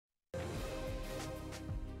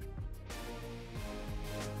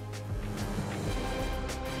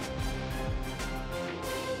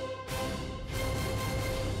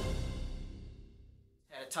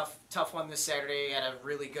tough one this Saturday at a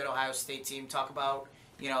really good Ohio State team. Talk about,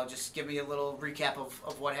 just give me a little recap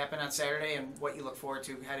of what happened on Saturday and what you look forward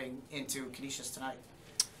to heading into Canisius tonight.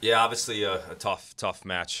 Yeah, obviously a tough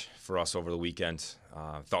match for us over the weekend.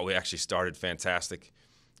 Thought we actually started fantastic,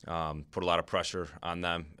 put a lot of pressure on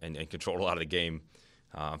them and controlled a lot of the game.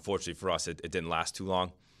 Unfortunately for us, it didn't last too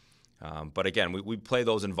long. But again, we play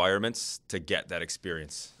those environments to get that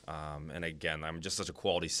experience. And again, I'm just such a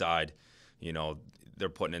quality side. They're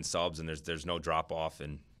putting in subs and there's no drop off.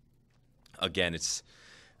 And again,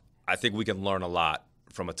 I think we can learn a lot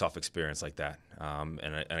from a tough experience like that.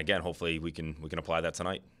 And again, hopefully we can apply that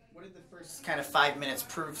tonight. What did the first kind of 5 minutes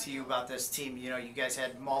prove to you about this team? You guys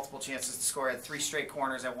had multiple chances to score, had 3 straight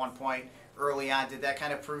corners at one point early on. Did that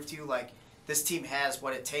kind of prove to you like this team has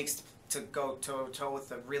what it takes to go toe-to-toe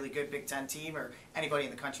with a really good Big Ten team or anybody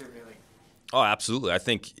in the country, really? Oh, absolutely. I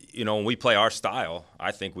think, when we play our style,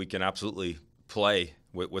 I think we can absolutely play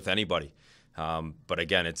with anybody. But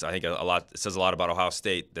again, I think it says a lot about Ohio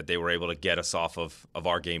State that they were able to get us off of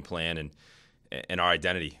our game plan and our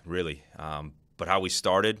identity, really. But how we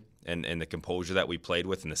started and the composure that we played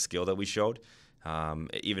with and the skill that we showed,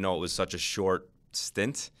 even though it was such a short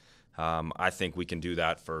stint, I think we can do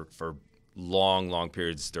that for long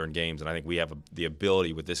periods during games, and I think we have the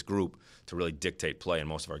ability with this group to really dictate play in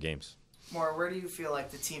most of our games. Maura, where do you feel like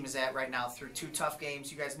the team is at right now through 2 tough games?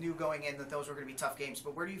 You guys knew going in that those were going to be tough games,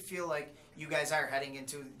 but where do you feel like you guys are heading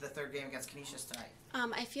into the 3rd game against Canisius tonight?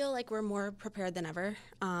 I feel like we're more prepared than ever.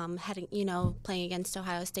 Playing against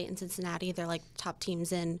Ohio State and Cincinnati, they're like top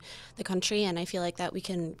teams in the country, and I feel like that we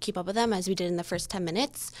can keep up with them as we did in the first 10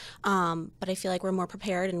 minutes. But I feel like we're more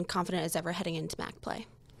prepared and confident as ever heading into MAC play.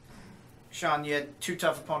 Sean, you had 2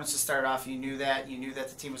 tough opponents to start off. You knew that. You knew that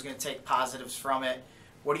the team was going to take positives from it.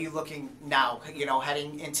 What are you looking now,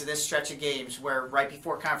 heading into this stretch of games where right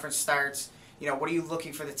before conference starts, what are you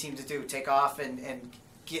looking for the team to do? Take off and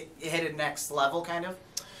hit a next level, kind of?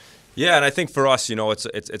 Yeah, and I think for us,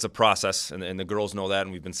 it's a process, and the girls know that,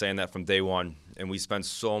 and we've been saying that from day one. And we spend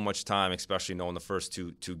so much time, especially knowing the first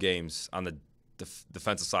two games, on the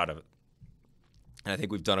defensive side of it. And I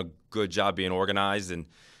think we've done a good job being organized and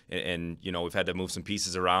we've had to move some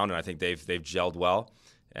pieces around, and I think they've gelled well.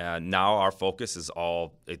 Now our focus is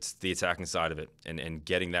it's the attacking side of it and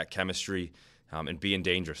getting that chemistry and being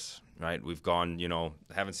dangerous, right? We've gone,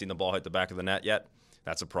 haven't seen the ball hit the back of the net yet.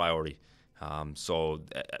 That's a priority. So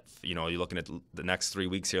you're looking at the next 3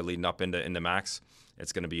 weeks here leading up into Max.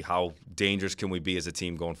 It's going to be how dangerous can we be as a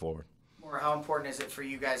team going forward. Or how important is it for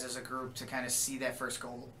you guys as a group to kind of see that first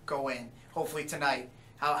goal go in, hopefully tonight?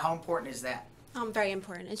 How important is that? Very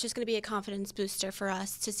important. It's just going to be a confidence booster for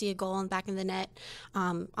us to see a goal in the back of the net.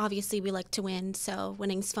 Obviously, we like to win, so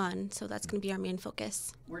winning's fun. So that's going to be our main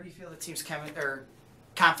focus. Where do you feel the team's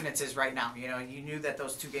confidence is right now? You knew that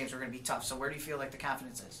those 2 games were going to be tough. So where do you feel like the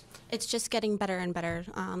confidence is? It's just getting better and better.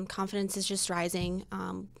 Confidence is just rising.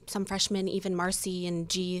 Some freshmen, even Marcy and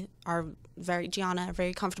Gianna, are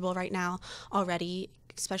very comfortable right now already,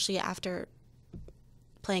 especially after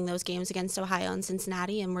playing those games against Ohio and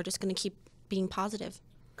Cincinnati. And we're just going to keep being positive.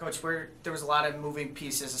 Coach, there was a lot of moving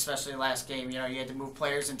pieces, especially last game. You had to move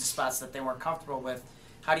players into spots that they weren't comfortable with.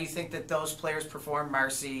 How do you think that those players performed?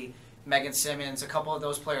 Marcy, Megan Simmons, a couple of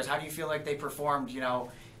those players. How do you feel like they performed?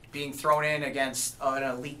 Being thrown in against an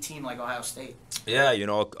elite team like Ohio State. Yeah,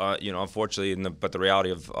 unfortunately, but the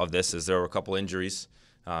reality of this is there were a couple injuries.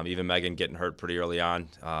 Even Megan getting hurt pretty early on.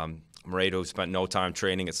 Moreto, who spent no time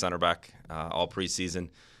training at center back all preseason,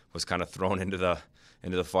 was kind of thrown into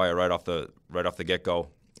the fire right off the get-go,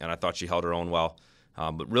 and I thought she held her own well.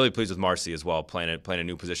 But really pleased with Marcy as well, playing a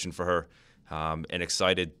new position for her, and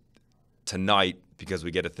excited tonight because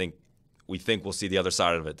we think we'll see the other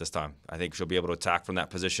side of it this time. I think she'll be able to attack from that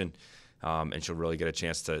position, and she'll really get a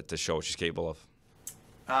chance to show what she's capable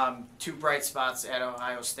of. 2 bright spots at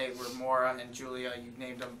Ohio State were Maura and Julia. You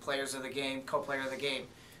named them players of the game, co-player of the game.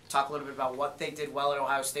 Talk a little bit about what they did well at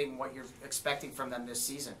Ohio State and what you're expecting from them this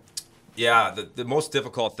season. Yeah, the most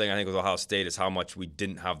difficult thing I think with Ohio State is how much we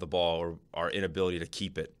didn't have the ball or our inability to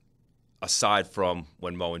keep it, aside from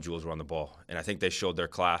when Mo and Jules were on the ball. And I think they showed their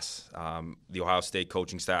class. The Ohio State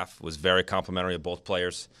coaching staff was very complimentary of both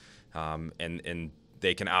players, and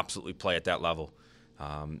they can absolutely play at that level.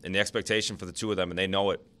 And the expectation for the 2 of them, and they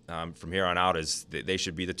know it from here on out, is they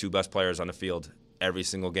should be the 2 best players on the field every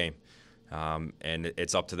single game. And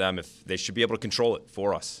it's up to them if they should be able to control it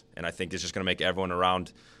for us. And I think it's just going to make everyone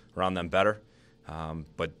around them better.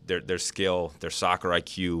 But their skill, their soccer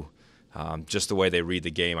IQ, just the way they read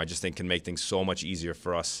the game, I just think can make things so much easier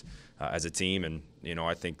for us as a team. And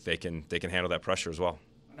I think they can handle that pressure as well.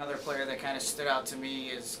 Another player that kind of stood out to me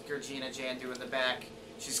is Georgina Jandu in the back.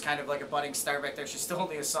 She's kind of like a budding star back there. She's still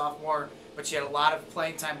only a sophomore, but she had a lot of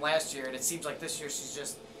playing time last year, and it seems like this year she's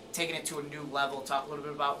just taking it to a new level. Talk a little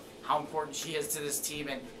bit about how important she is to this team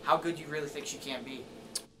and how good you really think she can be.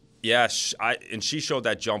 Yeah, and she showed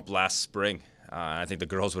that jump last spring. I think the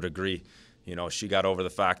girls would agree. You know, she got over the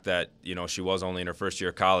fact that, you know, she was only in her first year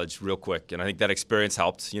of college real quick. And I think that experience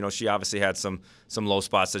helped. You know, she obviously had some low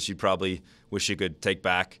spots that she probably wish she could take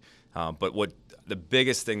back. But what the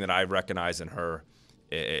biggest thing that I recognize in her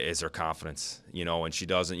is her confidence. You know, and she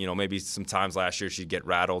doesn't, you know, maybe sometimes last year she'd get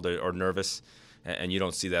rattled or nervous, and you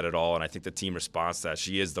don't see that at all. And I think the team responds to that.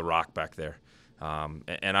 She is the rock back there.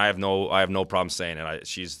 And I have no problem saying it.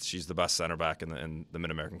 She's the best center back in the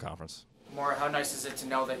Mid-American Conference. Maura, how nice is it to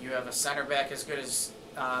know that you have a center back as good as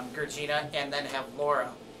Georgina, and then have Laura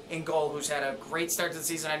in goal, who's had a great start to the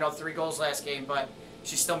season. I know 3 goals last game, but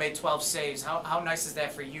she still made 12 saves. How nice is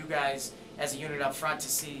that for you guys as a unit up front to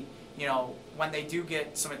see, you know, when they do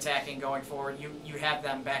get some attacking going forward, you have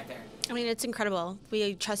them back there? I mean, it's incredible.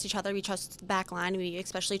 We trust each other. We trust the back line. We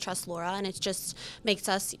especially trust Laura, and it just makes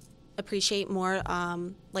us appreciate more,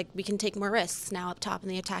 like we can take more risks now up top in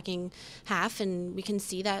the attacking half, and we can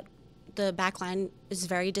see that the back line is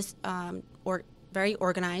very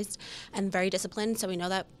organized and very disciplined, so we know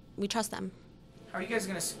that we trust them. How are you guys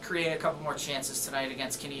going to create a couple more chances tonight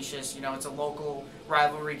against Canisius? You know, it's a local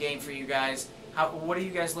rivalry game for you guys. What are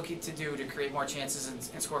you guys looking to do to create more chances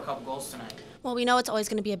and score a couple goals tonight? Well, we know it's always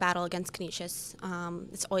going to be a battle against Canisius.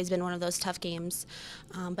 It's always been one of those tough games.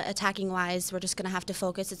 But attacking-wise, we're just going to have to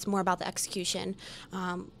focus. It's more about the execution.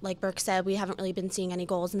 Like Burke said, we haven't really been seeing any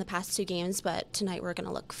goals in the past 2 games, but tonight we're going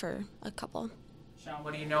to look for a couple. Sean,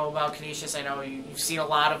 what do you know about Canisius? I know you've seen a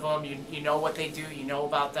lot of them. You know what they do. You know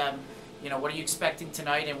about them. You know, what are you expecting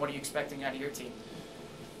tonight, and what are you expecting out of your team?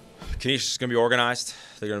 Canisius is going to be organized.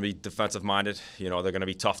 They're going to be defensive-minded. You know, they're going to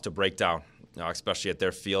be tough to break down, especially at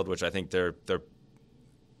their field, which I think they're you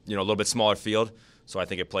know, a little bit smaller field, so I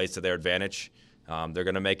think it plays to their advantage. They're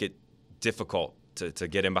going to make it difficult to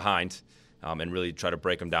get in behind and really try to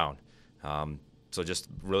break them down. So just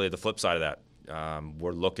really the flip side of that.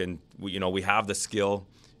 We're looking, you know, we have the skill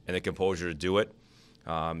and the composure to do it.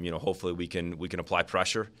 You know, hopefully we can apply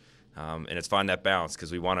pressure. And it's finding that balance,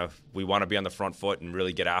 because we want to be on the front foot and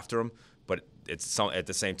really get after them, but at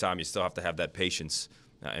the same time you still have to have that patience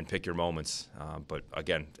and pick your moments. But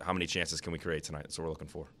again, how many chances can we create tonight? That's what we're looking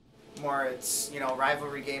for. More, it's, you know,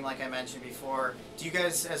 rivalry game like I mentioned before. Do you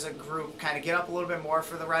guys as a group kind of get up a little bit more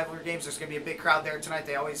for the rivalry games? There's going to be a big crowd there tonight.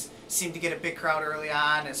 They always seem to get a big crowd early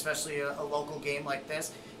on, especially a local game like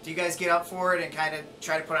this. Do you guys get up for it and kind of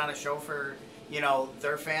try to put on a show for, you know,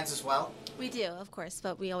 their fans as well? We do, of course,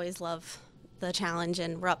 but we always love the challenge,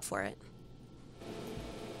 and we're up for it.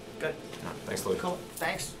 Good. Thanks, Luke. Cool.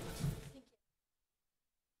 Thanks.